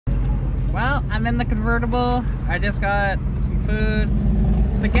Well, I'm in the convertible. I just got some food.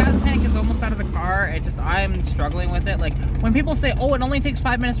 The gas tank is almost out of the car. I'm struggling with it. Like, when people say, oh, it only takes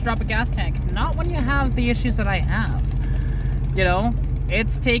 5 minutes to drop a gas tank. Not when you have the issues that I have. You know?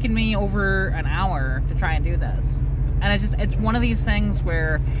 It's taken me over an hour to try and do this. And it's one of these things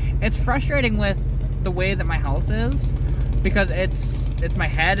where it's frustrating with the way that my health is. Because it's my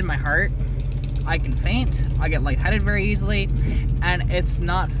head and my heart. I can faint, I get lightheaded very easily, and it's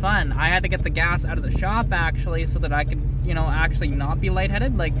not fun. I had to get the gas out of the shop actually so that I could, you know, actually not be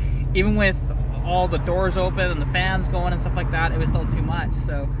lightheaded. Like, even with all the doors open and the fans going and stuff like that, it was still too much.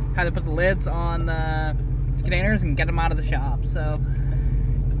 So I had to put the lids on the containers and get them out of the shop. So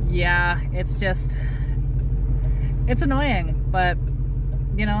yeah, it's annoying, but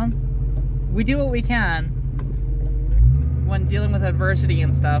you know, we do what we can. When dealing with adversity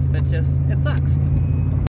and stuff, it sucks.